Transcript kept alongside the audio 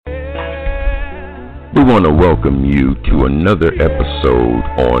We want to welcome you to another episode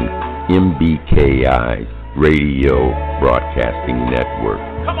on MBKI's Radio Broadcasting Network.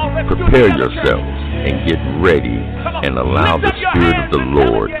 Prepare yourselves and get ready and allow the Spirit of the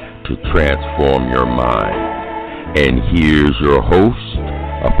Lord to transform your mind. And here's your host,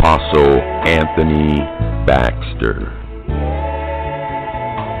 Apostle Anthony Baxter.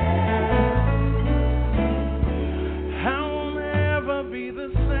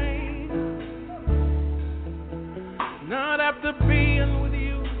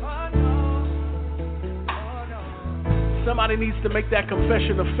 Somebody needs to make that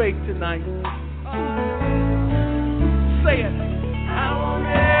confession of faith tonight. Say it. I will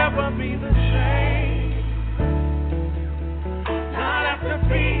never be the same. Not after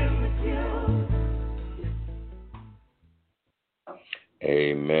being with you.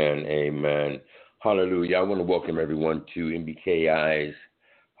 Amen. Amen. Hallelujah. I want to welcome everyone to MBKI's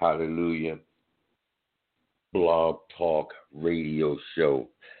Hallelujah Blog Talk Radio Show.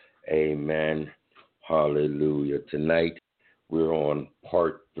 Amen. Hallelujah. Tonight, we're on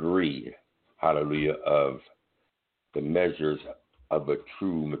part 3, hallelujah, of the measures of a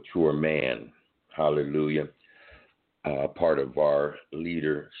true mature man. Hallelujah. Part of our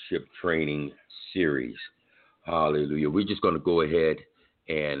leadership training series. Hallelujah. We're just going to go ahead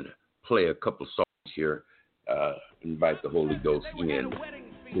and play a couple songs here. Invite the Holy Ghost in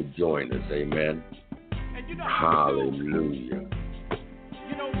to join us. Amen. Hallelujah.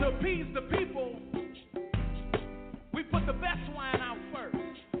 You know, to appease the people, we put the best wine out first.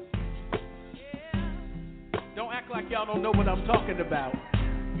 Yeah. Don't act like y'all don't know what I'm talking about.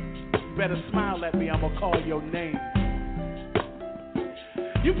 You better smile at me, I'm going to call your name.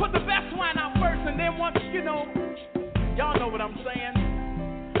 You put the best wine out first, and then once, you know, y'all know what I'm saying.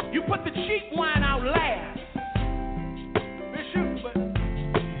 You put the cheap wine out last. Bishop, but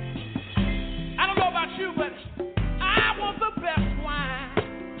I don't know about you, but I want the best wine.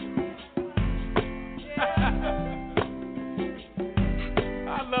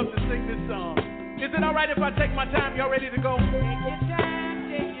 I love to sing this song. Is it all right if I take my time? Y'all ready to go? Take your time,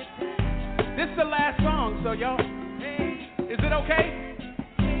 take your time. This is the last song, so y'all, is it okay?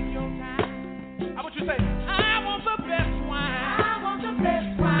 Take your time. I want you to say, I want the best wine. I want the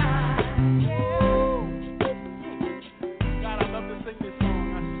best wine. God, I love to sing this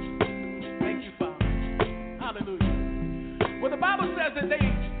song. Thank you, Father. Hallelujah. Well, the Bible says that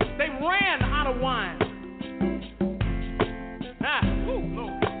they ran out of wine.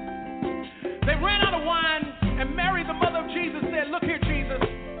 Lord. They ran out of wine, and Mary, the mother of Jesus, said, look here, Jesus,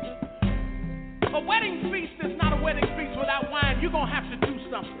 a wedding feast is not a wedding feast without wine. You're going to have to do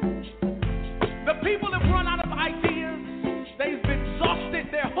something. The people have run out of ideas. They've exhausted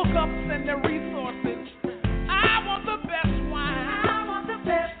their hookups and their resources. I want the best wine. I want the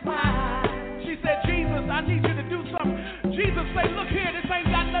best wine. She said, Jesus, I need you to do something. Jesus said, look here, this ain't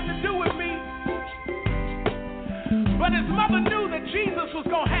got nothing to do with me. But his mother knew that Jesus was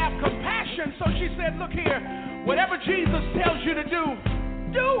going to have compassion, so she said, look here, whatever Jesus tells you to do,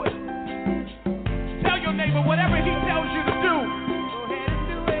 do it. Tell your neighbor, whatever he tells you to do, go ahead and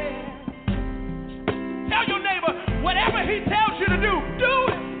do it. Tell your neighbor, whatever he tells you to do,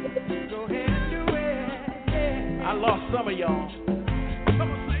 do it. Go ahead and do it. Yeah. I lost some of y'all.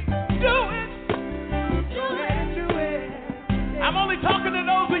 Someone say, do it. Go ahead and do it. Yeah. I'm only talking to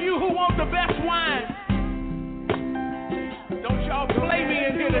those of you who want the best wine. Don't y'all play me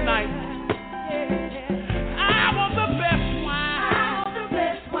in here tonight. I want the best wine. I want the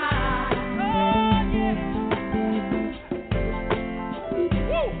best wine. Oh, yeah.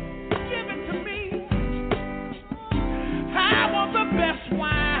 Woo! Give it to me. I want the best wine.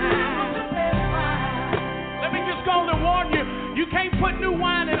 I want the best wine. Let me just go and warn you. You can't put new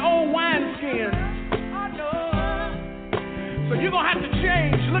wine in old wineskins. I know. So you're going to have to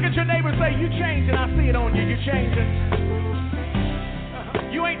change. Look at your neighbor and say, you changing. I see it on you. You're changing.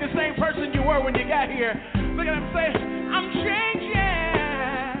 You ain't the same person you were when you got here. Look at him say, I'm changing.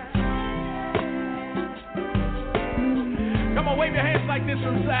 Come on, wave your hands like this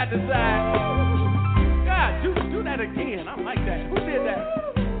from side to side. God, do that again. I like that. Who did that?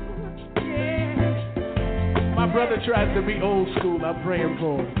 Yeah. My brother tries to be old school. I'm praying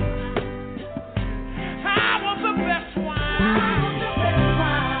for him. I want the best wine. I want the best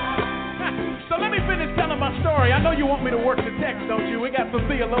wine. So let me finish telling my story. I know you want me to work the text, don't you? We got some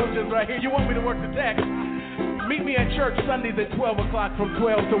theologians right here. You want me to work the text? Meet me at church Sundays at 12 o'clock from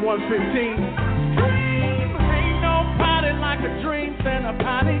 12 to 1:15. Dream ain't no party like a dream, send a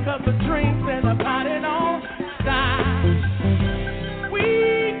party, cause a dream send a party don't stop.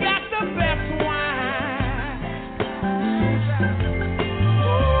 We got the best wine.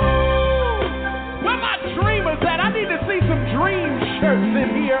 Ooh, where my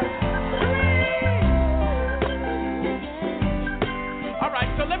All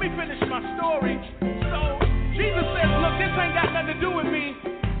right, so let me finish my story. So Jesus says, look, this ain't got nothing to do with me.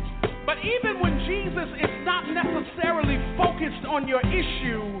 But even when Jesus is not necessarily focused on your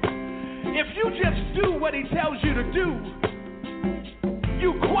issue, if you just do what he tells you to do,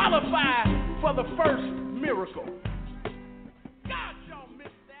 you qualify for the first miracle. God, y'all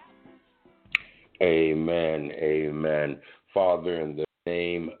missed that. Amen. Amen. Father, in the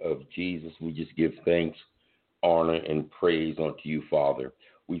name of Jesus, we just give thanks, honor, and praise unto you, Father.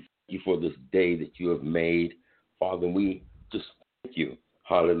 We thank you for this day that you have made. Father, we just thank you,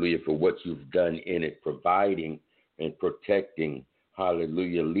 hallelujah, for what you've done in it, providing and protecting,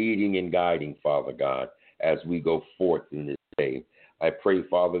 hallelujah, leading and guiding, Father God, as we go forth in this day. I pray,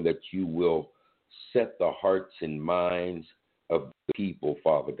 Father, that you will set the hearts and minds of the people,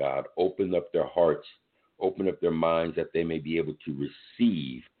 Father God. Open up their hearts, open up their minds that they may be able to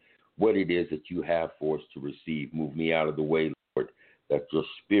receive what it is that you have for us to receive. Move me out of the way, Lord, that your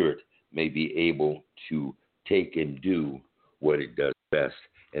spirit may be able to take and do what it does best,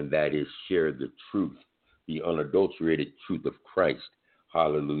 and that is share the truth, the unadulterated truth of Christ,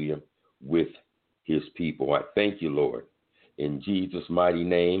 hallelujah, with his people. I thank you, Lord. In Jesus' mighty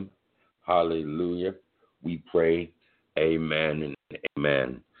name, hallelujah, we pray, amen and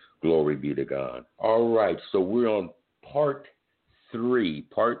amen. Glory be to God. All right, so we're on part three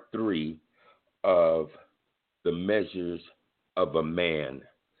of the measures of a man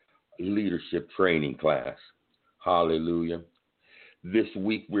leadership training class. Hallelujah. This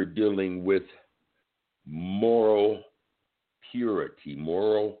week we're dealing with moral purity.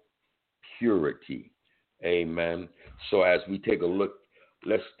 Amen. So as we take a look,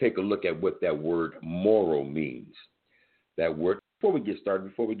 let's take a look at what that word moral means. That word, before we get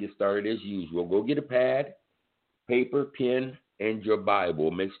started, as usual, go get a pad, paper, pen, and your Bible.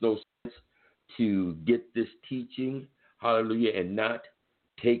 It makes no sense to get this teaching, hallelujah, and not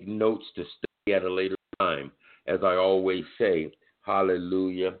take notes to study at a later time. As I always say,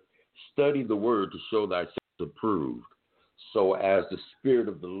 hallelujah, study the word to show thyself approved. So as the Spirit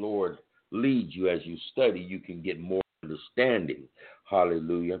of the Lord leads you as you study, you can get more understanding,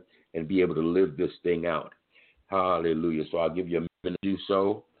 hallelujah, and be able to live this thing out. Hallelujah. So I'll give you a minute to do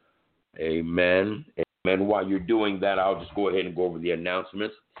so. Amen. Amen. While you're doing that, I'll just go ahead and go over the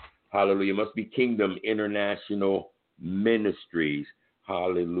announcements. Hallelujah. It must be Kingdom International Ministries.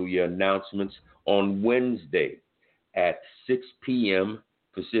 Hallelujah. Announcements on Wednesday at 6 p.m.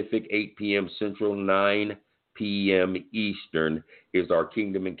 Pacific, 8 p.m. Central, 9 p.m. Eastern is our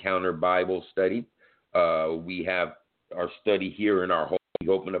Kingdom Encounter Bible study. We have our study here in our home. We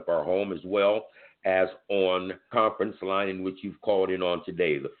open up our home as well as on conference line in which you've called in on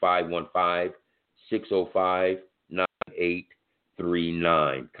today, the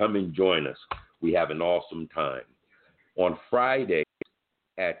 515-605-9839. Come and join us. We have an awesome time. On Friday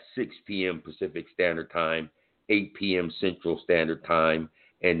at 6 p.m. Pacific Standard Time, 8 p.m. Central Standard Time,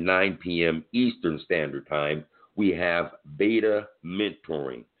 and 9 p.m. Eastern Standard Time, we have Beta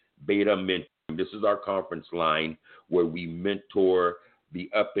Mentoring. This is our conference line where we mentor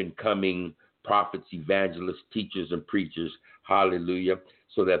the up-and-coming prophets, evangelists, teachers, and preachers, hallelujah,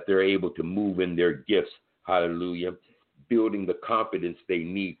 so that they're able to move in their gifts, hallelujah, building the confidence they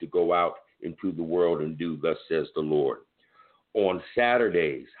need to go out into the world and do, thus says the Lord. On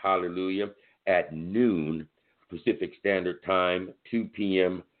Saturdays, hallelujah, at noon Pacific Standard Time, 2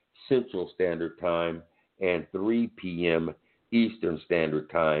 p.m. Central Standard Time, and 3 p.m. Eastern Standard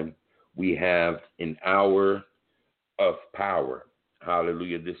Time, we have an hour of power.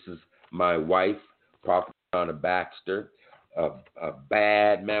 Hallelujah. This is my wife, Prophet Baxter, a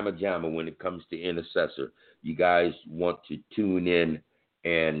bad mama jamma when it comes to intercessor. You guys want to tune in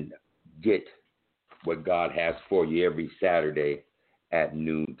and get what God has for you every Saturday at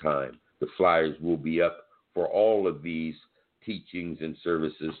noontime. The flyers will be up for all of these teachings and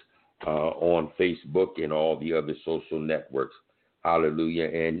services on Facebook and all the other social networks. Hallelujah.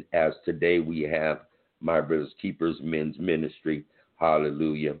 And as today we have My Brothers Keepers Men's Ministry,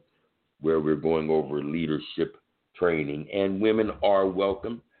 hallelujah, where we're going over leadership training. And women are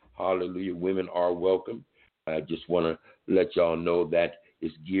welcome. Hallelujah. Women are welcome. I just want to let y'all know that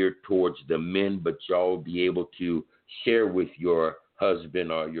it's geared towards the men, but y'all will be able to share with your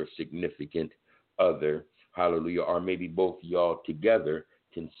husband or your significant other, hallelujah, or maybe both y'all together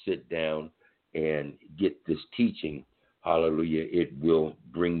can sit down and get this teaching. Hallelujah. It will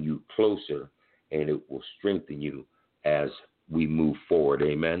bring you closer and it will strengthen you as we move forward.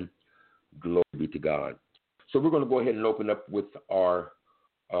 Amen. Glory be to God. So we're going to go ahead and open up with our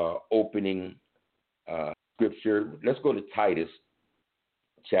opening scripture. Let's go to Titus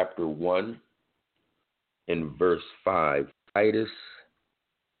chapter 1 and verse 5. Titus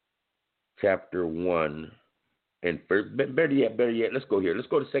chapter 1 and first, better yet, let's go here. Let's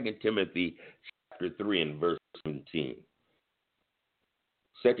go to 2 Timothy chapter 3 and verse 17.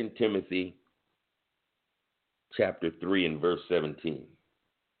 2 Timothy chapter 3 and verse 17.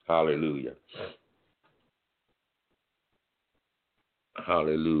 Hallelujah.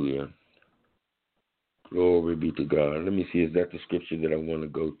 Hallelujah. Glory be to God. Let me see, is that the scripture that I want to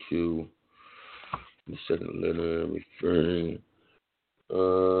go to? The second letter referring.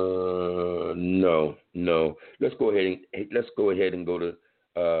 No. Let's go ahead and go to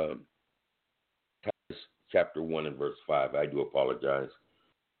Titus chapter 1 and verse 5. I do apologize.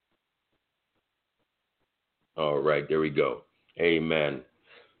 All right, there we go. Amen.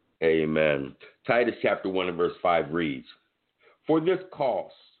 Amen. Titus chapter 1 and verse 5 reads, "For this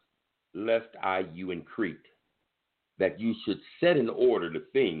cause left I you in Crete, that you should set in order the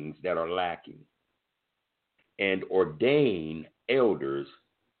things that are lacking, and ordain elders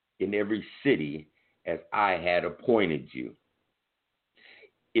in every city as I had appointed you.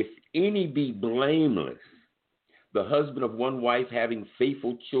 If any be blameless, the husband of one wife, having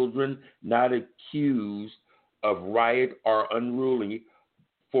faithful children, not accused of riot or unruly,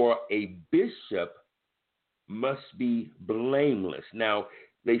 for a bishop must be blameless." Now,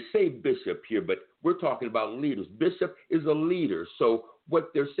 they say bishop here, but we're talking about leaders. Bishop is a leader. So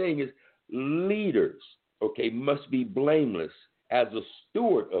what they're saying is leaders, must be blameless as a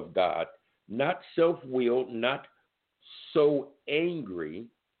steward of God, not self-willed, not so angry,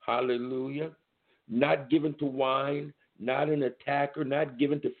 hallelujah, not given to wine, not an attacker, not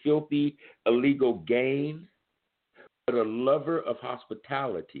given to filthy, illegal gain, but a lover of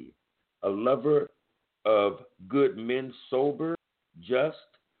hospitality, a lover of good men, sober, just,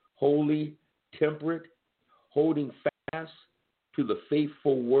 holy, temperate, holding fast to the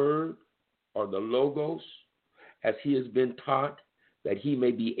faithful word or the logos, as he has been taught, that he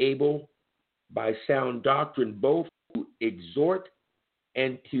may be able by sound doctrine both to exhort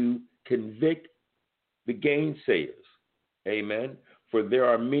and to convict the gainsayers. Amen. For there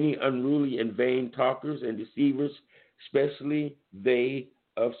are many unruly and vain talkers and deceivers, especially they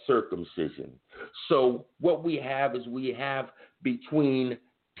of circumcision. So what we have is between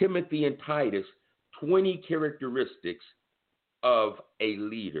Timothy and Titus 20 characteristics of a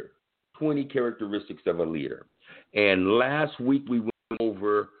leader. 20 characteristics of a leader. And last week we went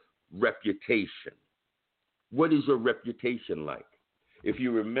over reputation. What is your reputation like? If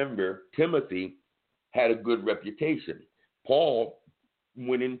you remember, Timothy had a good reputation. Paul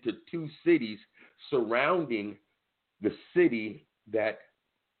went into 2 cities surrounding the city that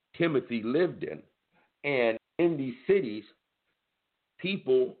Timothy lived in. And in these cities,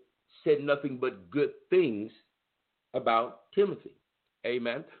 people said nothing but good things about Timothy.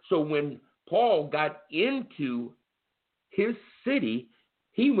 Amen. So when Paul got into his city,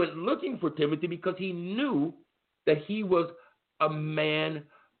 he went looking for Timothy because he knew that he was a man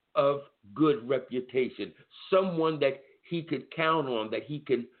of good reputation, someone that he could count on, that he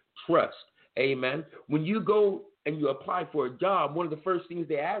can trust. Amen. When you go and you apply for a job, one of the first things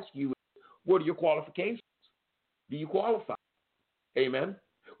they ask you is, what are your qualifications? Do you qualify? Amen.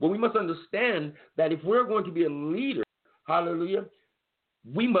 Well, we must understand that if we're going to be a leader, hallelujah,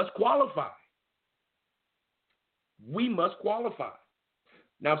 we must qualify. We must qualify.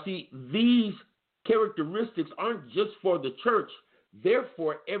 Now, see, these characteristics aren't just for the church, they're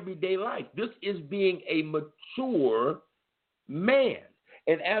for everyday life. This is being a mature man.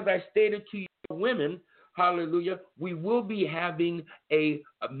 And as I stated to you, women, hallelujah, we will be having a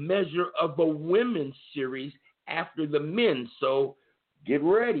measure of a women's series after the men. So get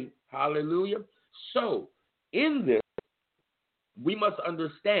ready. Hallelujah. So in this, we must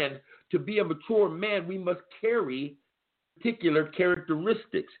understand, to be a mature man, we must carry particular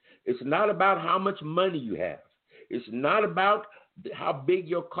characteristics. It's not about how much money you have. It's not about how big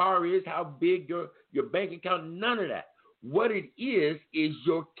your car is, how big your bank account, none of that. What it is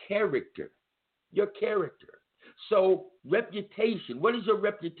your character. Your character. So reputation. What is your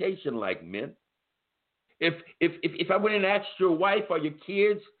reputation like, men? If I went and asked your wife or your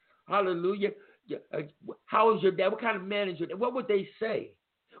kids, hallelujah, how is your dad? What kind of man is your dad? What would they say?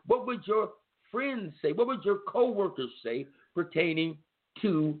 What would your friends say? What would your coworkers say pertaining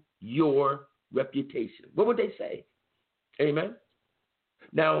to your reputation? What would they say? Amen.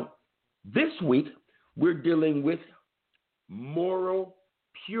 Now, this week we're dealing with moral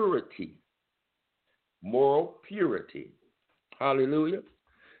purity. Moral purity. Hallelujah.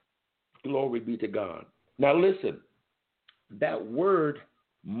 Glory be to God. Now listen, that word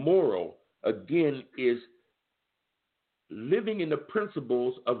moral, again, is living in the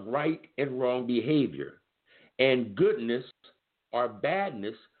principles of right and wrong behavior, and goodness or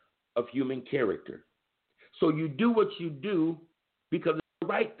badness of human character. So you do what you do because it's the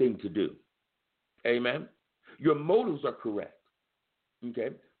right thing to do. Amen. Your motives are correct. Okay.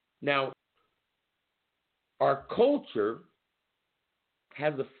 Now, our culture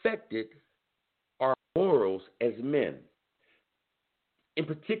has affected our morals as men. In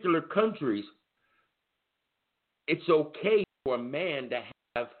particular countries, it's okay for a man to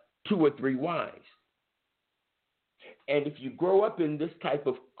have 2 or 3 wives. And if you grow up in this type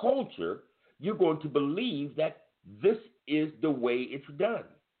of culture, you're going to believe that this is the way it's done.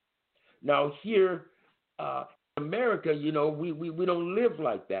 Now, here in America, we don't live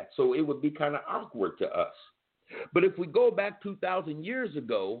like that, so it would be kind of awkward to us. But if we go back 2,000 years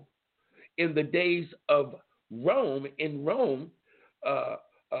ago, in the days of Rome, it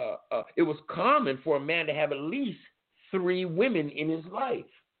was common for a man to have at least 3 women in his life.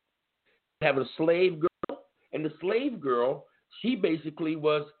 Have a slave girl, and the slave girl, she basically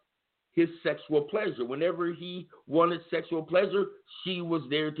was his sexual pleasure. Whenever he wanted sexual pleasure, she was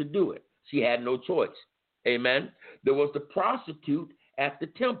there to do it. She had no choice. Amen. There was the prostitute at the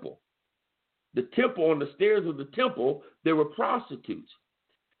temple. The temple, on the stairs of the temple, there were prostitutes.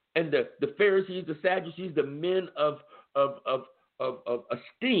 And the Pharisees, the Sadducees, the men of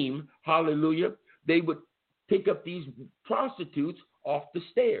esteem, hallelujah, they would pick up these prostitutes off the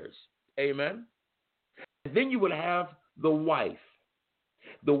stairs. Amen. And then you would have the wife.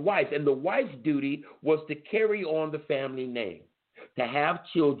 The wife, and the wife's duty was to carry on the family name, to have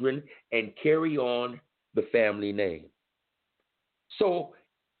children and carry on the family name. So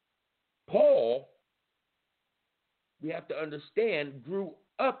Paul, we have to understand,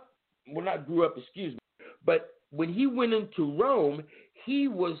 but when he went into Rome, he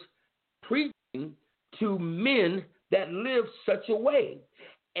was preaching to men that lived such a way,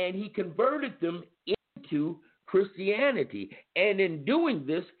 and he converted them into Christianity. And in doing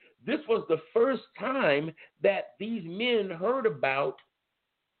this, this was the first time that these men heard about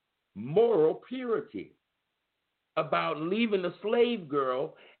moral purity, about leaving the slave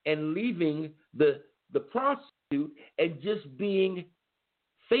girl and leaving the prostitute and just being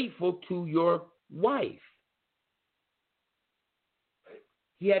faithful to your wife.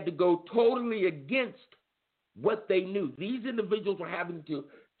 He had to go totally against what they knew. These individuals were having to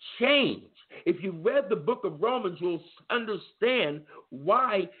change. If you read the book of Romans, you'll understand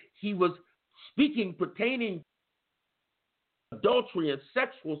why he was speaking pertaining to adultery and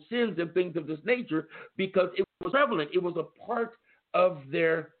sexual sins and things of this nature, because it was prevalent. It was a part of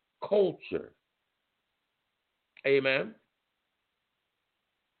their culture. Amen.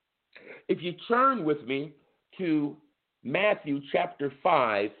 If you turn with me to Matthew chapter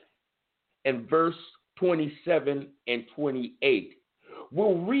 5 and verse 27 and 28,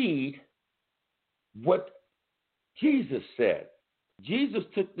 we'll read what Jesus said. Jesus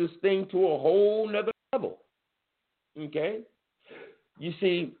took this thing to a whole nother level. Okay? You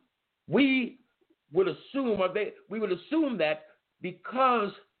see, we would assume that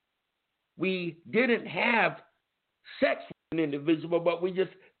because we didn't have sex with an individual, but we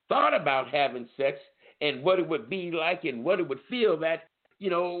just thought about having sex and what it would be like and what it would feel, that,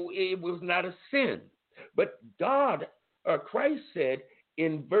 it was not a sin. But Christ said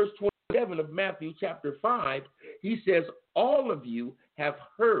in verse 27 of Matthew chapter 5, he says, all of you have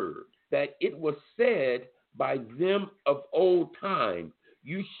heard that it was said by them of old time,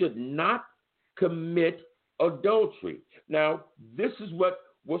 you should not commit adultery. Now, this is what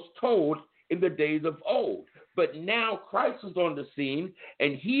was told in the days of old. But now Christ is on the scene,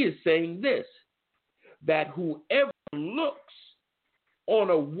 and he is saying this, that whoever looks on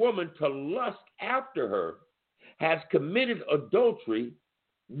a woman to lust after her has committed adultery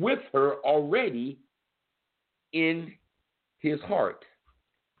with her already in his heart.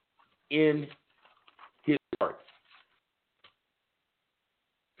 In his heart.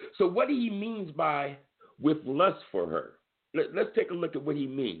 So what he means by with lust for her, let's take a look at what he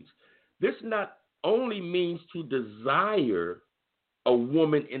means. This not only means to desire a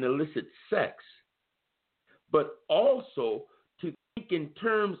woman in illicit sex, but also to think in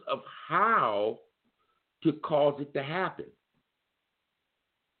terms of how to cause it to happen.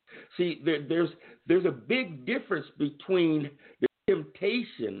 See, there's a big difference between the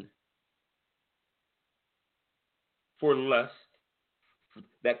temptation for lust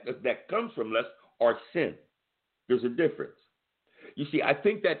that comes from lust or sin. There's a difference. You see, I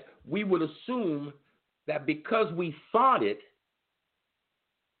think that we would assume that because we thought it,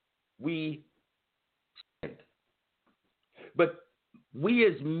 we sinned. But we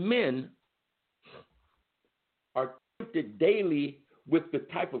as men are tempted daily with the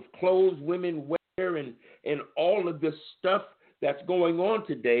type of clothes women wear and all of this stuff that's going on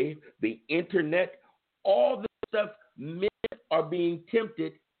today, the internet, all the stuff, men are being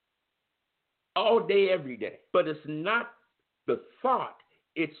tempted all day, every day. But it's not the thought,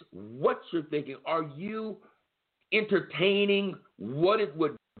 it's what you're thinking. Are you entertaining what it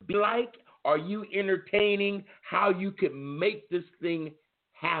would be like? Are you entertaining how you could make this thing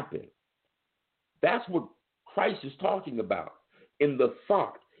happen? That's what Christ is talking about in the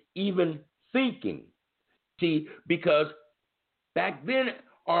thought, even thinking. See, because back then,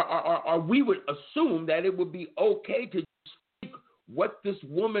 we would assume that it would be okay to speak what this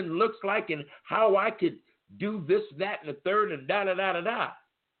woman looks like and how I could do this, that, and the third, and da-da-da-da-da,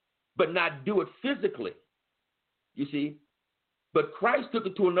 but not do it physically, you see. But Christ took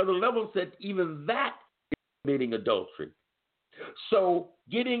it to another level and said even that is committing adultery. So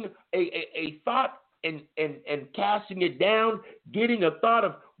getting a thought and casting it down, getting a thought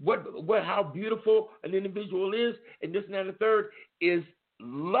of what how beautiful an individual is, and this and that and the third, is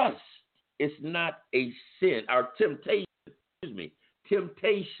lust. It's not a sin. Or temptation,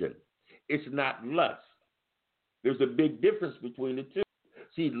 temptation. It's not lust. There's a big difference between the two.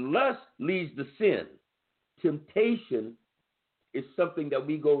 See, lust leads to sin. Temptation is something that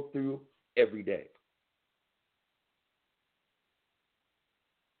we go through every day.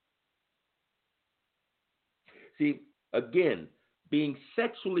 See, again, being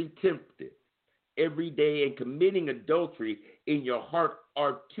sexually tempted every day and committing adultery in your heart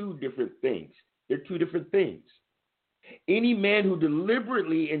are two different things. They're two different things. Any man who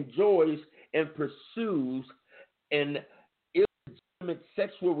deliberately enjoys and pursues an illegitimate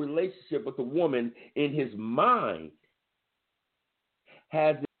sexual relationship with a woman in his mind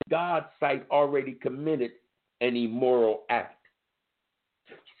has in God's sight already committed an immoral act.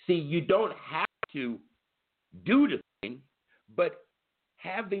 See, you don't have to do the thing, but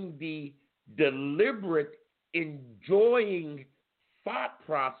having the deliberate enjoying thought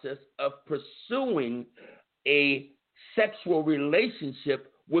process of pursuing a sexual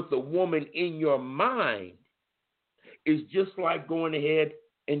relationship with a woman in your mind is just like going ahead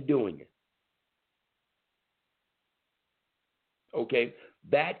and doing it. Okay,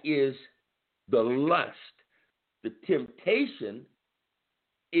 that is the lust. The temptation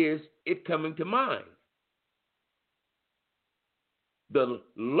is it coming to mind. The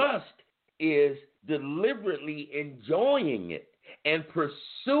lust is deliberately enjoying it and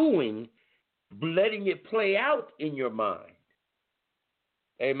pursuing, letting it play out in your mind.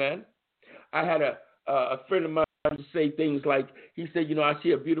 Amen. I had a friend of mine say things like, he said, I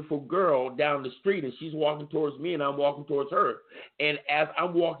see a beautiful girl down the street and she's walking towards me and I'm walking towards her. And as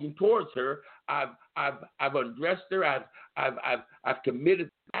I'm walking towards her, I've undressed her. I've committed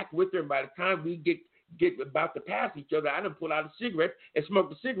act with her. And by the time we get about to pass each other, I done pull out a cigarette and smoke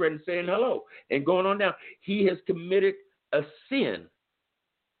the cigarette and saying hello and going on down. He has committed a sin,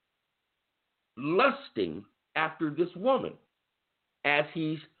 lusting after this woman as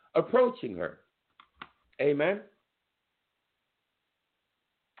he's approaching her. Amen.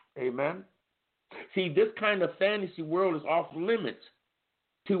 Amen. See, this kind of fantasy world is off limits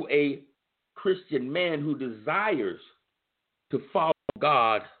to a Christian man who desires to follow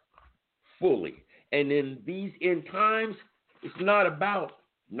God fully. And in these end times, it's not about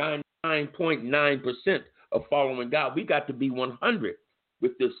 99.9% of following God. We got to be 100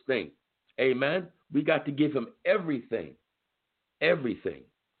 with this thing. Amen. We got to give him everything. Everything.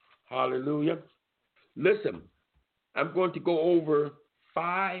 Hallelujah. Listen, I'm going to go over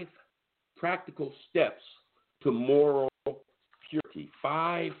 5 practical steps to moral purity.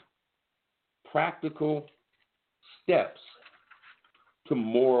 5 practical steps to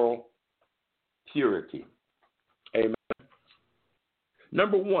moral purity. Amen.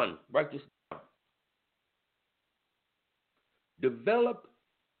 Number 1, write this down. Develop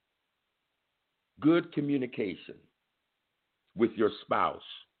good communication with your spouse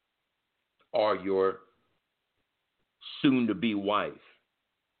or your soon-to-be wife.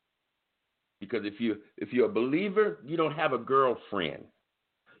 Because if you're a believer, you don't have a girlfriend.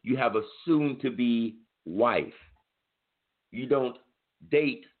 You have a soon-to-be wife. You don't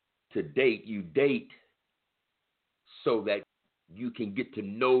date to date. You date so that you can get to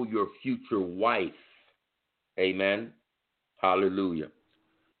know your future wife. Amen. Hallelujah.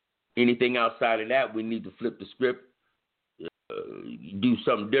 Anything outside of that, we need to flip the script, do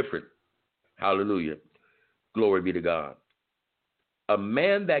something different. Hallelujah. Glory be to God. A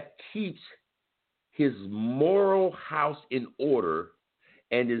man that keeps his moral house in order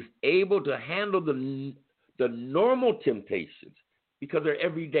and is able to handle the normal temptations. because they're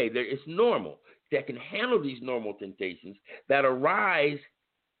everyday. It's normal. That can handle these normal temptations that arise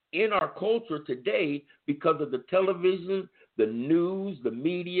in our culture today because of the television, the news, the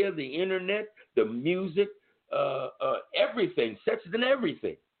media, the internet, the music, everything, sex and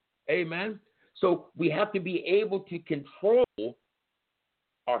everything. Amen. So we have to be able to control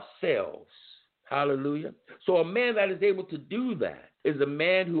ourselves. Hallelujah. So a man that is able to do that is a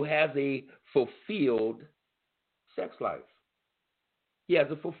man who has a fulfilled sex life. He has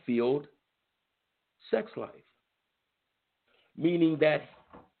a fulfilled sex life, meaning that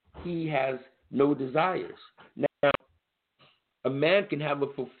he has no desires. Now, a man can have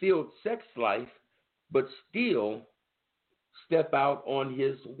a fulfilled sex life, but still step out on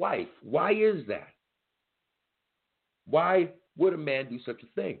his wife. Why is that? Why would a man do such a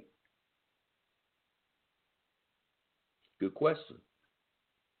thing? Good question.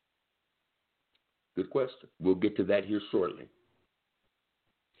 Good question. We'll get to that here shortly.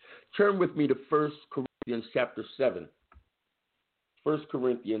 Turn with me to 1 Corinthians chapter 7. 1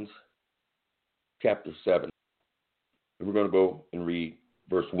 Corinthians chapter 7. And we're going to go and read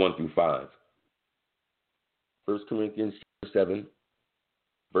verse 1 through 5. 1 Corinthians chapter 7,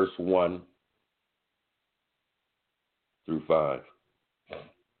 verse 1 through 5.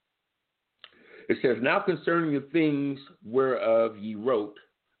 It says, "Now concerning the things whereof ye wrote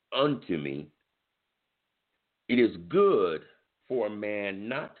unto me, it is good for a man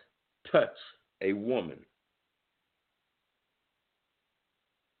not touch a woman."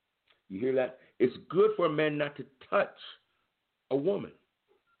 You hear that? It's good for a man not to touch a woman.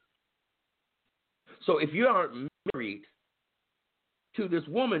 So if you aren't married to this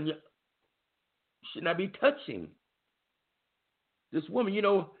woman, you should not be touching this woman. You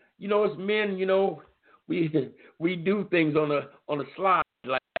know, as men, we do things on a slide.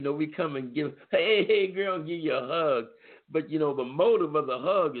 Like, we come and give, hey, girl, give you a hug. But, the motive of the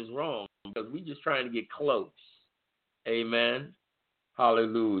hug is wrong because we just trying to get close. Amen.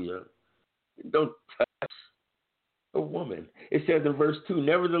 Hallelujah. Don't touch a woman. It says in verse 2,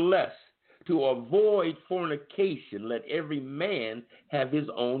 "Nevertheless, to avoid fornication, let every man have his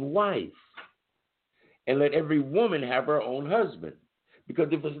own wife, and let every woman have her own husband.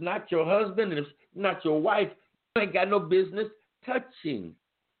 Because if it's not your husband and it's not your wife, you ain't got no business touching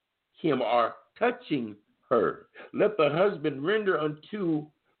him or touching her. Let the husband render unto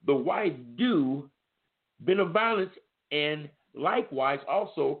the wife due benevolence, and likewise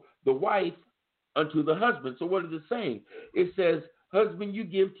also the wife unto the husband." So what is it saying? It says, husband, you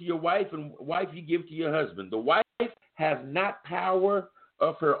give to your wife, and wife, you give to your husband. The wife has not power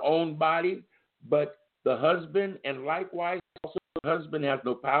of her own body, but the husband, and likewise also the husband has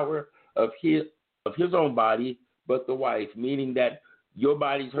no power of his own body, but the wife, meaning that your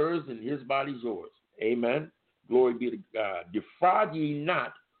body's hers and his body's yours. Amen. Glory be to God. "Defraud ye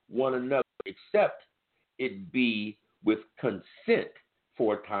not one another, except it be with consent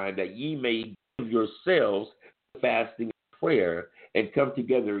for a time, that ye may give yourselves to fasting and prayer, and come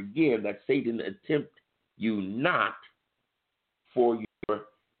together again, that Satan tempt you not for your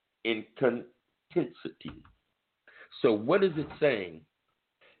incontinency." So what is it saying?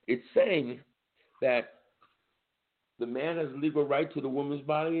 It's saying that the man has legal right to the woman's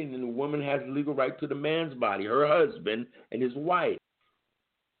body, and then the woman has legal right to the man's body, her husband and his wife.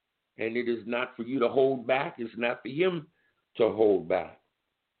 And it is not for you to hold back. It's not for him to hold back.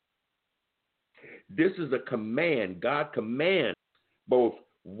 This is a command. God commands both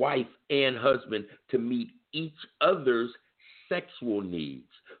wife and husband to meet each other's sexual needs,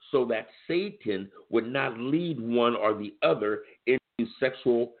 so that Satan would not lead one or the other into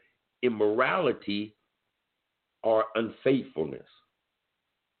sexual immorality or unfaithfulness.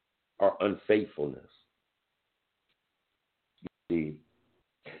 You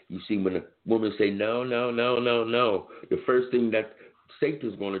see, when a woman say no, the first thing that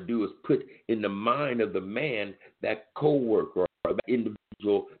Satan's going to do is put in the mind of the man that co-worker or that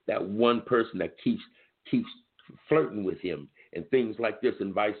individual, that one person that keeps flirting with him and things like this,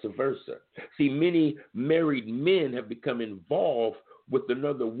 and vice versa. See, many married men have become involved with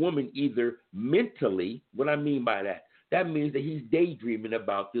another woman, either mentally. What I mean by that, that means that he's daydreaming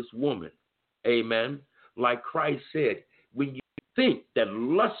about this woman. Amen. Like Christ said, when you think that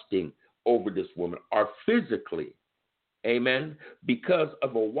lusting over this woman or physically, amen, because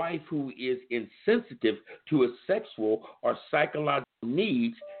of a wife who is insensitive to his sexual or psychological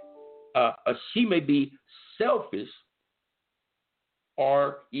needs, she may be selfish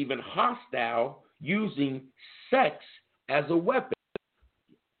or even hostile, using sex as a weapon.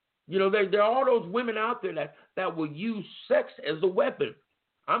 There are all those women out there that will use sex as a weapon.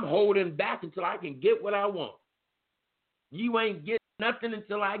 I'm holding back until I can get what I want. You ain't getting nothing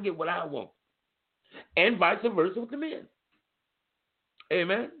until I get what I want. And vice versa with the men.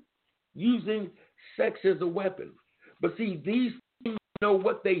 Amen. Using sex as a weapon. But see, these things, you know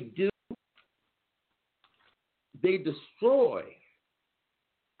what they do? They destroy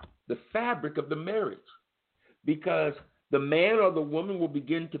the fabric of the marriage, because the man or the woman will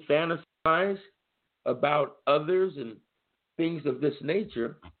begin to fantasize about others and things of this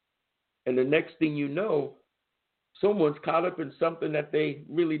nature, and the next thing you know, someone's caught up in something that they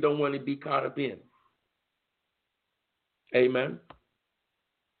really don't want to be caught up in. Amen.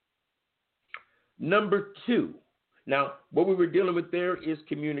 Number 2. Now, what we were dealing with there is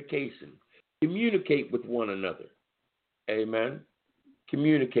communication. Communicate with one another. Amen.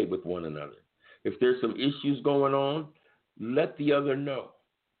 Communicate with one another. If there's some issues going on, let the other know.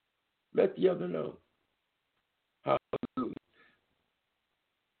 Let the other know. Hallelujah.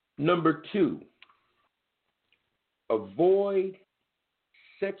 Number 2, avoid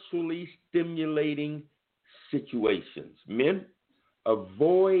sexually stimulating situations. Men,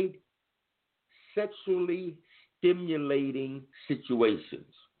 avoid sexually stimulating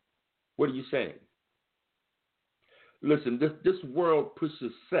situations. What are you saying? Listen, this world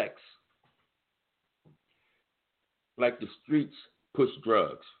pushes sex like the streets push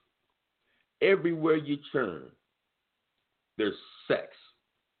drugs. Everywhere you turn, there's sex.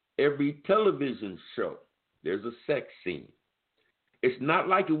 Every television show, there's a sex scene. It's not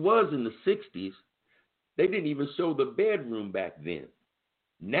like it was in the 60s. They didn't even show the bedroom back then.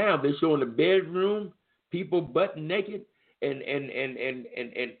 Now they're showing the bedroom, people butt naked, and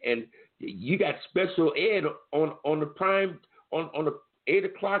you got special ed on the prime on the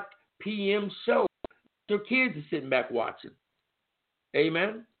 8:00 p.m. show. Your kids are sitting back watching.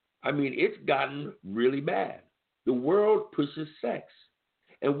 Amen. I mean, it's gotten really bad. The world pushes sex,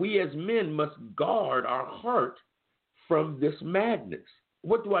 and we as men must guard our heart from this madness.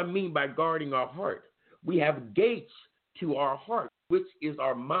 What do I mean by guarding our heart? We have gates to our heart, which is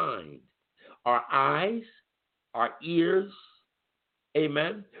our mind, our eyes, our ears.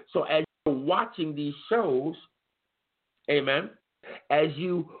 Amen. So as you're watching these shows, amen, as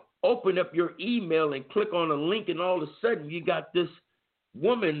you open up your email and click on a link, and all of a sudden you got this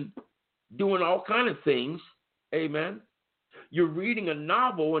woman doing all kind of things. Amen. You're reading a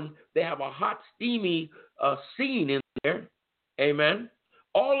novel and they have a hot, steamy scene in there. Amen.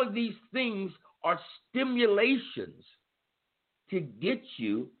 All of these things are stimulations to get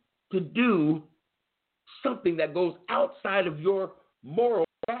you to do something that goes outside of your moral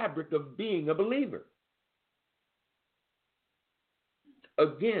fabric of being a believer.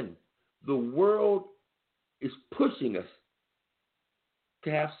 Again, the world is pushing us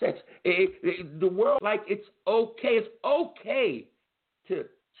to have sex. The world, like, it's okay to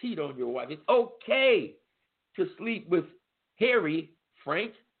cheat on your wife. It's okay to sleep with Harry,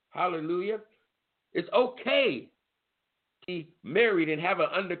 Frank, hallelujah. It's okay to be married and have an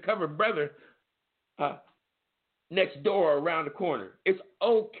undercover brother next door around the corner. It's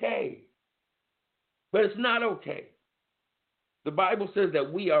okay. But it's not okay. The Bible says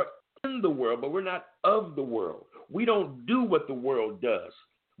that we are in the world, but we're not of the world. We don't do what the world does.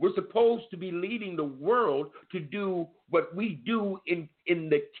 We're supposed to be leading the world to do what we do in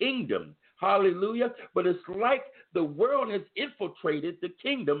the kingdom. Hallelujah. But it's like the world has infiltrated the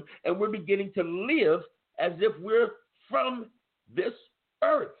kingdom, and we're beginning to live as if we're from this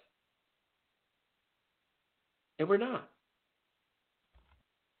earth. And we're not.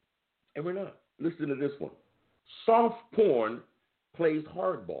 And we're not. Listen to this one. Soft porn plays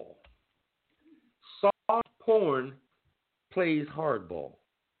hardball. Soft porn plays hardball.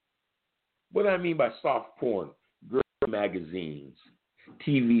 What do I mean by soft porn? Girl magazines,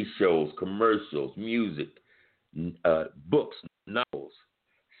 TV shows, commercials, music, books, novels,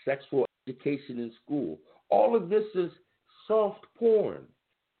 sexual education in school. All of this is soft porn.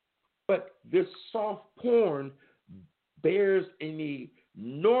 But this soft porn bears an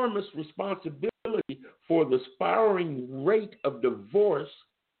enormous responsibility for the spiraling rate of divorce,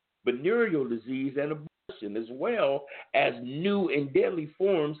 venereal disease, and abortion, as well as new and deadly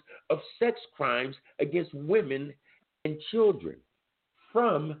forms of sex crimes against women and children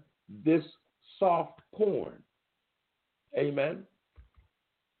from this soft porn. Amen.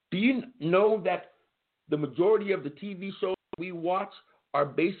 Do you know that the majority of the TV shows we watch are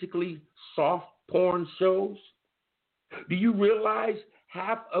basically soft porn shows? Do you realize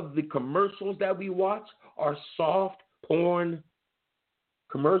half of the commercials that we watch are soft porn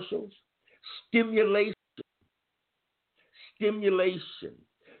commercials? Stimulation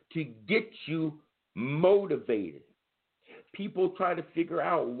to get you motivated. People try to figure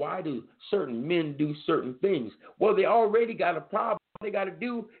out, why do certain men do certain things? Well, they already got a problem they got to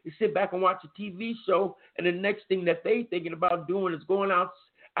do is sit back and watch a TV show, and the next thing that they thinking about doing is going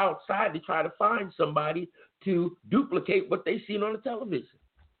outside to try to find somebody to duplicate what they seen on the television.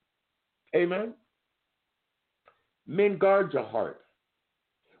 Amen. Men, guard your heart.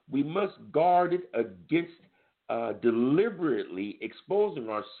 We must guard it against deliberately exposing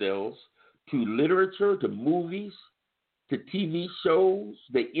ourselves to literature, to movies, to TV shows,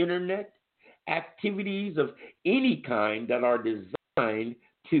 the internet, activities of any kind that are designed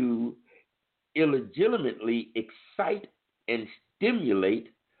to illegitimately excite and stimulate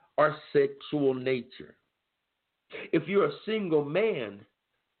our sexual nature. If you're a single man,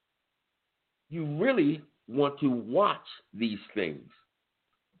 you really want to watch these things.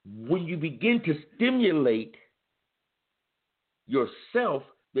 When you begin to stimulate yourself,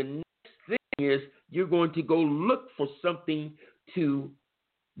 the next thing is you're going to go look for something to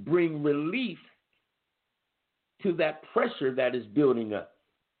bring relief to that pressure that is building up.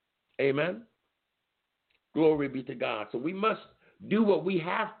 Amen? Glory be to God. So we must do what we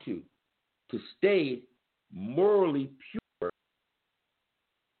have to stay morally pure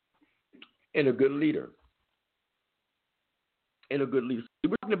and a good leader. And a good leader.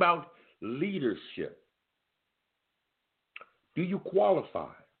 We're talking about leadership. Do you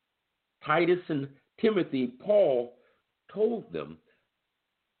qualify? Titus and Timothy, Paul told them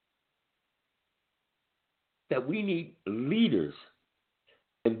that we need leaders,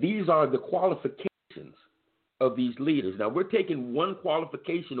 and these are the qualifications of these leaders. Now, we're taking one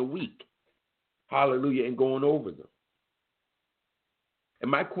qualification a week, hallelujah, and going over them. And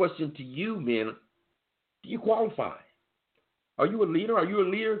my question to you, men, do you qualify? Are you a leader? Are you a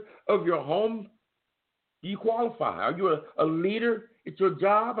leader of your home? Do you qualify? Are you a leader at your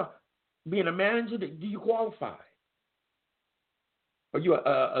job? Being a manager, do you qualify? Are you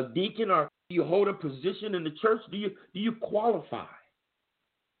a deacon, or do you hold a position in the church? Do you qualify?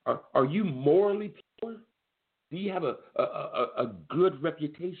 Are you morally pure? Do you have a good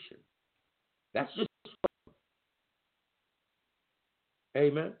reputation? That's just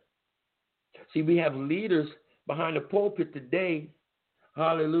amen. See, we have leaders behind the pulpit today,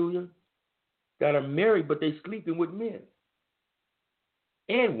 hallelujah, that are married, but they sleeping with men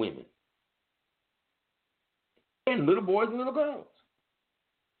and women and little boys and little girls.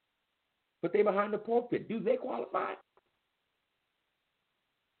 But they behind the pulpit. Do they qualify?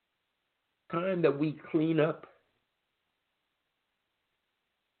 Time that we clean up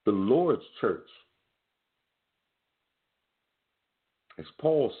the Lord's church. As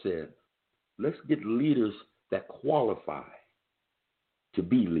Paul said, let's get leaders that qualify to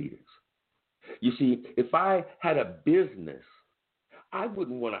be leaders. You see, if I had a business, I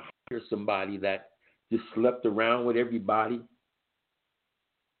wouldn't want to hire somebody that just slept around with everybody,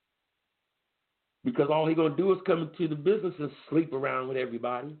 because all he's going to do is come into the business and sleep around with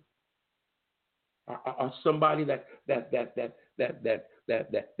everybody. Or somebody that had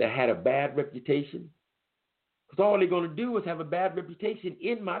a bad reputation. Because all they're going to do is have a bad reputation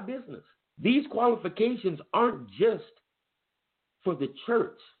in my business. These qualifications aren't just for the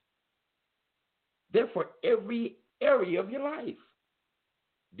church. They're for every area of your life.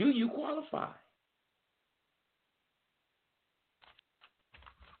 Do you qualify?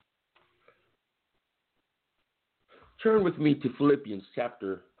 Turn with me to Philippians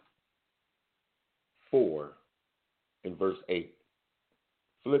chapter 4 and verse 8.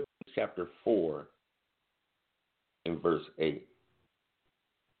 Philippians chapter 4 and verse 8.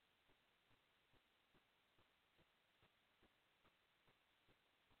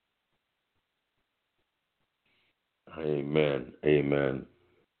 Amen. Amen.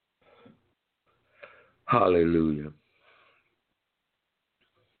 Hallelujah.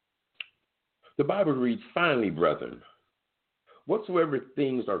 The Bible reads, finally, brethren, whatsoever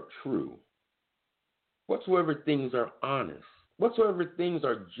things are true, whatsoever things are honest, whatsoever things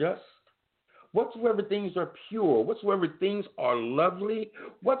are just, whatsoever things are pure, whatsoever things are lovely,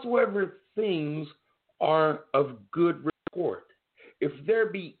 whatsoever things are of good report, if there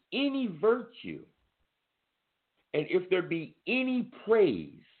be any virtue, and if there be any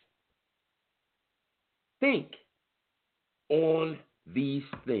praise, think on these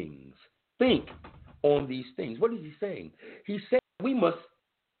things. Think on these things. What is he saying? He's saying we must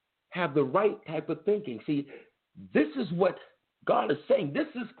have the right type of thinking. See, this is what God is saying. This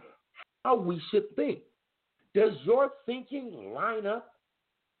is how we should think. Does your thinking line up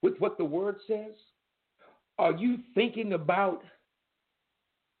with what the Word says? Are you thinking about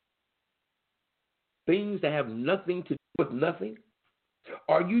things that have nothing to do with nothing?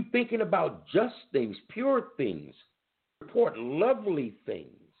 Are you thinking about just things, pure things, report lovely things,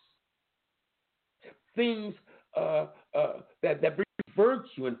 things that bring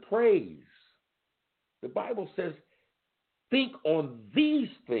virtue and praise. The Bible says, think on these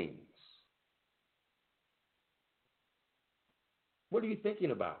things. What are you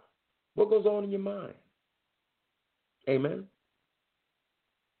thinking about? What goes on in your mind? Amen.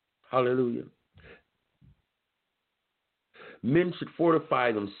 Hallelujah. Men should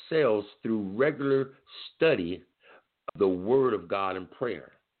fortify themselves through regular study of the Word of God and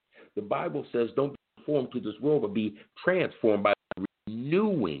prayer. The Bible says, don't be conformed to this world, but be transformed by the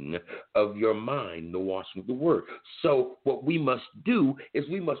renewing of your mind, the washing of the Word. So what we must do is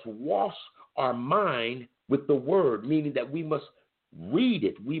we must wash our mind with the Word, meaning that we must read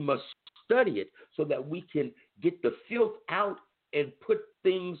it, we must study it, so that we can get the filth out and put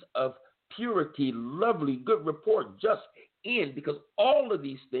things of purity, lovely, good report just in, because all of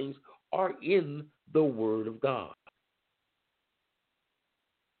these things are in the Word of God.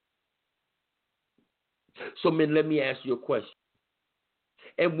 So, men, let me ask you a question.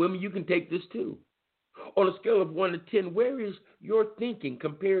 And women, you can take this too. On a scale of 1 to 10, where is your thinking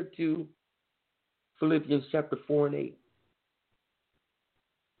compared to Philippians chapter 4 and 8?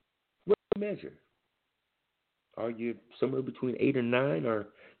 What measure? Are you somewhere between 8 and 9? Are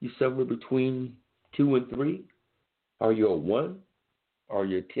you somewhere between 2 and 3? Are you a 1? Are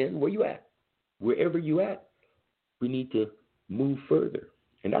you a 10? Where you at? Wherever you at, we need to move further.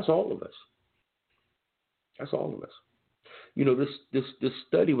 And that's all of us. That's all of us. You know, this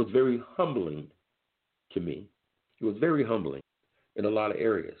study was very humbling to me. It was very humbling in a lot of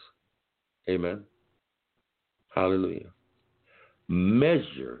areas. Amen. Hallelujah.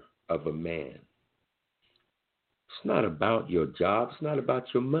 Measure of a man. It's not about your job. It's not about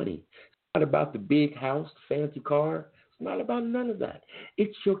your money. It's not about the big house, the fancy car. It's not about none of that.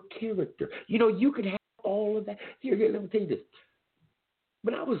 It's your character. You know, you can have all of that. Here, let me tell you this.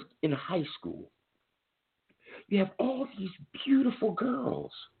 When I was in high school, you have all these beautiful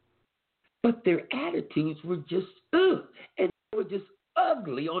girls, but their attitudes were just, and they were just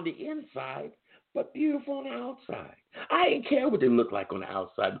ugly on the inside, but beautiful on the outside. I didn't care what they look like on the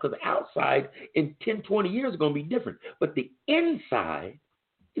outside, because the outside in 10, 20 years is going to be different, but the inside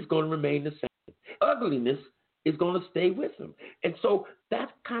is going to remain the same. Ugliness is going to stay with them. And so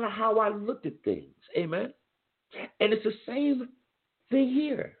that's kind of how I looked at things. Amen? And it's the same thing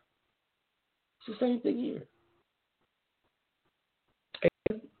here. It's the same thing here.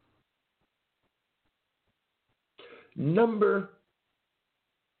 Amen? Number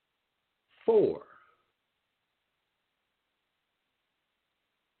 4.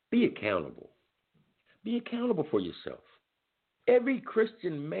 Be accountable. Be accountable for yourself. Every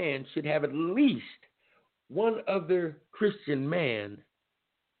Christian man should have at least one other Christian man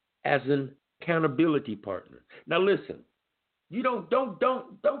as an accountability partner. Now listen, you don't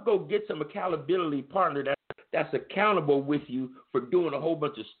go get some accountability partner that's accountable with you for doing a whole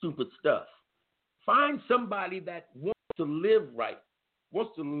bunch of stupid stuff. Find somebody that wants to live right,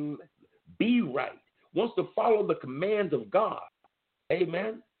 wants to be right, wants to follow the commands of God.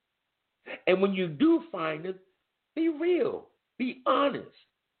 Amen. And when you do find it, be real, be honest.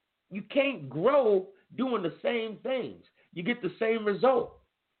 You can't grow doing the same things. You get the same result.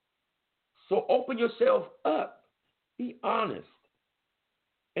 So open yourself up, be honest,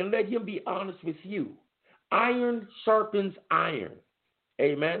 and let him be honest with you. Iron sharpens iron.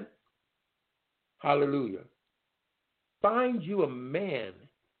 Amen. Hallelujah. Find you a man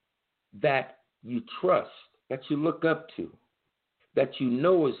that you trust, that you look up to, that you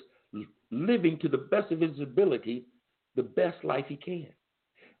know is living to the best of his ability, the best life he can.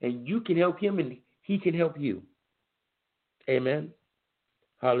 And you can help him and he can help you. Amen.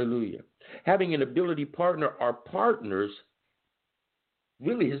 Hallelujah. Having an ability partner or partners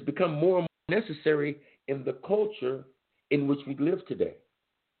really has become more and more necessary in the culture in which we live today.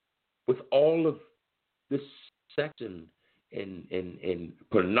 With all of this sex and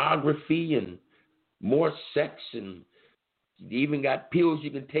pornography and more sex, and you even got pills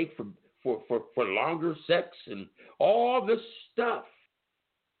you can take for longer sex and all this stuff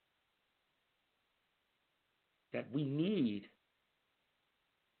that we need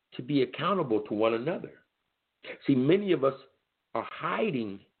to be accountable to one another. See, many of us are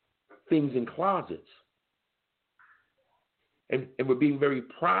hiding things in closets, and we're being very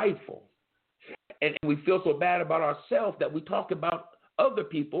prideful. And we feel so bad about ourselves that we talk about other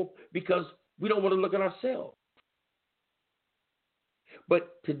people because we don't want to look at ourselves.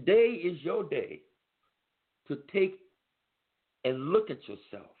 But today is your day to take and look at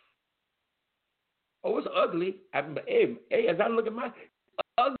yourself. Oh, it's ugly. Hey, as I look at mine, it's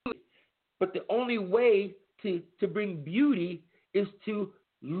ugly. But the only way to bring beauty is to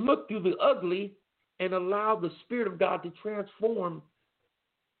look through the ugly and allow the Spirit of God to transform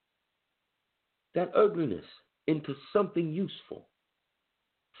that ugliness into something useful.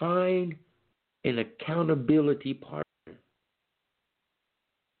 Find an accountability partner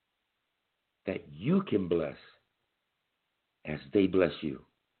that you can bless as they bless you.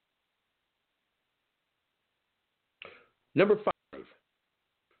 Number 5,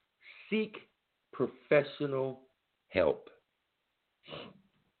 seek professional help.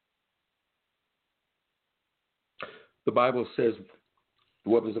 The Bible says the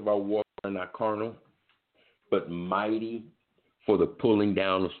weapons of our war are not carnal, but mighty for the pulling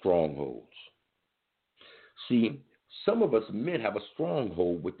down of strongholds. See, some of us men have a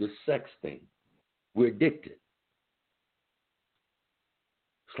stronghold with this sex thing. We're addicted.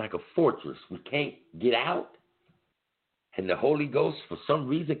 It's like a fortress. We can't get out. And the Holy Ghost, for some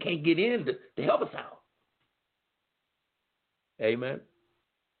reason, can't get in to help us out. Amen.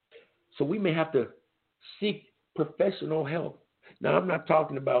 So we may have to seek professional help. Now, I'm not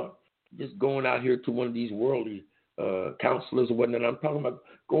talking about just going out here to one of these worldly counselors or whatnot. I'm talking about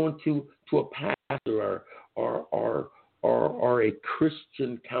going to a pastor or a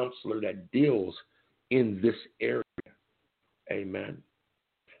Christian counselor that deals in this area. Amen.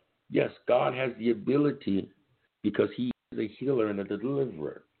 Yes, God has the ability because he is a healer and a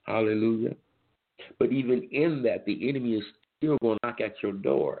deliverer. Hallelujah. But even in that, the enemy is still going to knock at your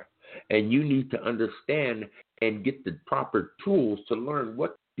door. And you need to understand and get the proper tools to learn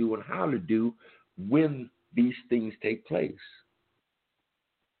what to do and how to do when these things take place.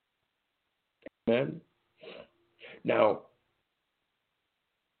 Amen. Now,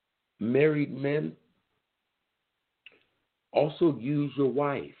 married men, also use your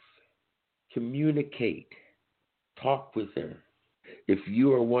wife. Communicate. Talk with her. If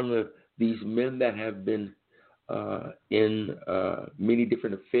you are one of these men that have been in many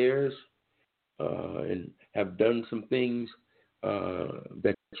different affairs and have done some things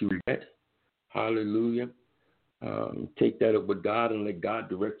that you regret, hallelujah, take that up with God and let God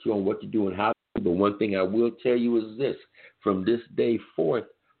direct you on what to do and how to do. But one thing I will tell you is this: from this day forth,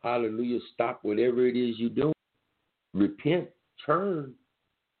 hallelujah, stop whatever it is you're doing. Repent, turn,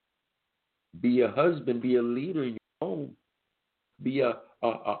 be a husband, be a leader in your home, be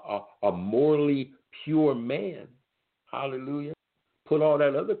a morally pure man. Hallelujah. Put all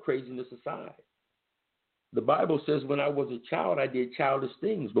that other craziness aside. The Bible says when I was a child, I did childish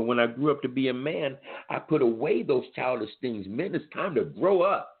things. But when I grew up to be a man, I put away those childish things. Men, it's time to grow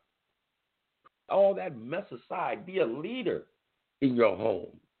up. All that mess aside. Be a leader in your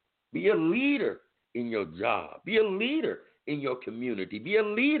home. Be a leader in your job. Be a leader in your community. Be a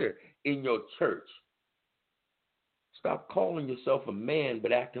leader in your church. Stop calling yourself a man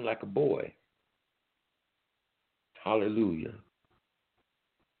but acting like a boy. Hallelujah.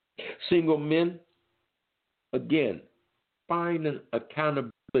 Single men, again, find an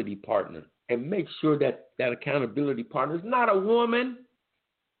accountability partner and make sure that that accountability partner is not a woman.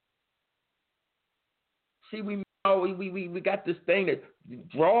 See, we got this thing that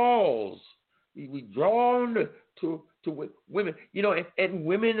draws. We drawn to women, you know, and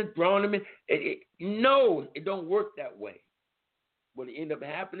women are drawn to men. No, it don't work that way. What end up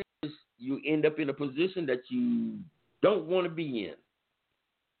happening is you end up in a position that you don't want to be in.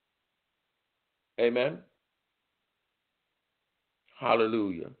 Amen.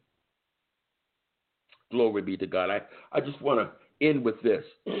 Hallelujah. Glory be to God. I just want to end with this.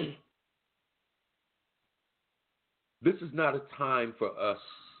 This is not a time for us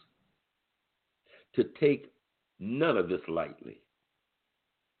to take none of this lightly.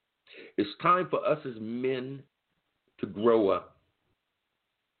 It's time for us as men to grow up.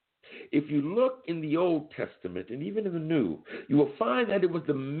 If you look in the Old Testament and even in the New, you will find that it was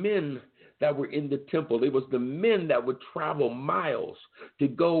the men that were in the temple. It was the men that would travel miles to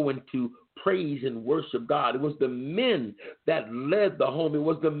go and to praise and worship God. It was the men that led the home. It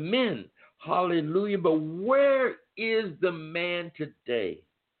was the men. Hallelujah. But where is the man today?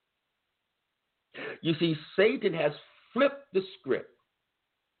 You see, Satan has flipped the script.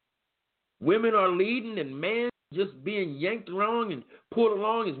 Women are leading and man just being yanked along and pulled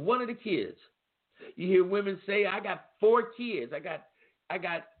along as one of the kids. You hear women say, I got 4 kids. I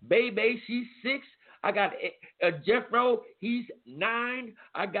got Baby, she's 6. I got Jeffro, he's 9.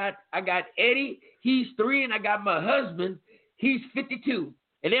 I got Eddie, he's 3, and I got my husband, he's 52.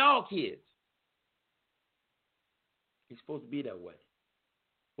 And they're all kids. It's supposed to be that way.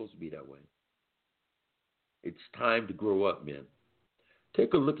 It's supposed to be that way. It's time to grow up, men.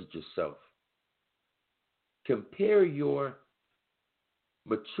 Take a look at yourself. Compare your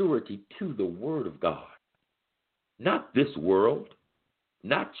maturity to the Word of God. Not this world,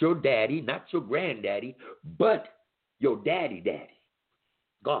 not your daddy, not your granddaddy, but your daddy,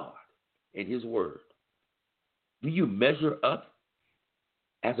 God. in his word? Do you measure up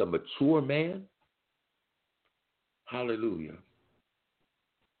as a mature man? Hallelujah.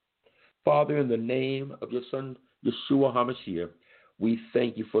 Father, in the name of your son, Yeshua HaMashiach, we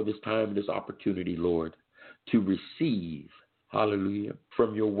thank you for this time and this opportunity, Lord, to receive, hallelujah,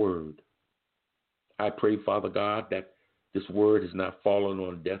 from your word. I pray, Father God, that this word has not fallen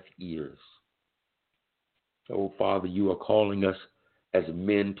on deaf ears. Oh, Father, you are calling us as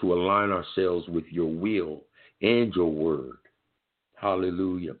men to align ourselves with your will and your word.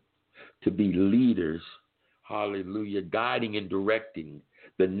 Hallelujah. To be leaders, hallelujah, guiding and directing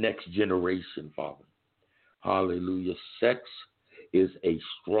the next generation, Father. Hallelujah. Sex is a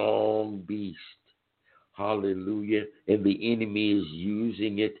strong beast. Hallelujah. And the enemy is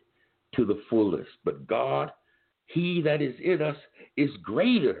using it to the fullest. But God, he that is in us is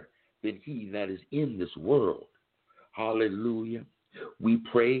greater than he that is in this world. Hallelujah. We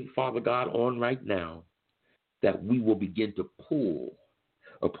pray, Father God, on right now that we will begin to pull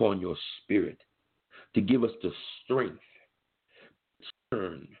upon your spirit to give us the strength to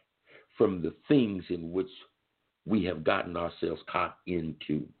turn from the things in which we have gotten ourselves caught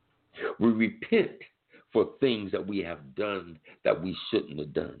into. We repent for things that we have done that we shouldn't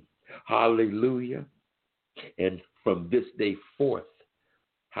have done. Hallelujah. And from this day forth,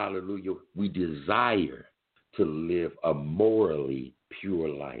 hallelujah, we desire to live a morally pure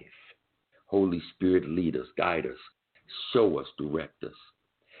life. Holy Spirit, lead us, guide us, show us, direct us.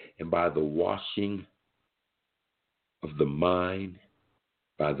 And by the washing of the mind,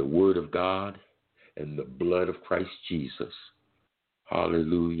 by the word of God and the blood of Christ Jesus,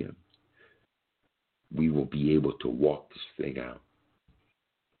 hallelujah, we will be able to walk this thing out.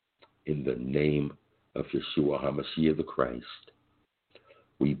 In the name of Yeshua HaMashiach the Christ,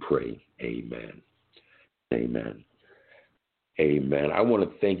 we pray. Amen. Amen. Amen. I want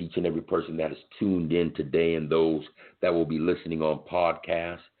to thank each and every person that is tuned in today and those that will be listening on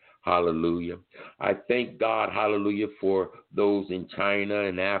podcast. Hallelujah. I thank God, hallelujah, for those in China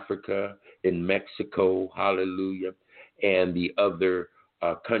and Africa, in Mexico, hallelujah, and the other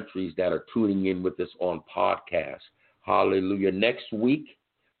countries that are tuning in with us on podcast. Hallelujah. Next week,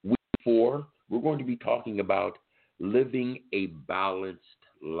 week 4, we're going to be talking about living a balanced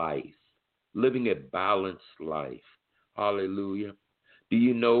life. Living a balanced life. Hallelujah. Do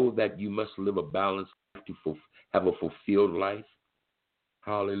you know that you must live a balanced life to have a fulfilled life?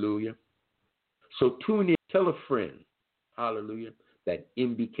 Hallelujah. So tune in, tell a friend, hallelujah, that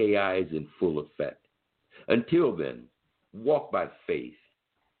MBKI is in full effect. Until then, walk by faith,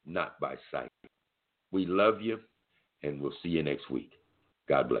 not by sight. We love you, and we'll see you next week.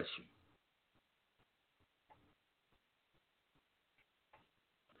 God bless you.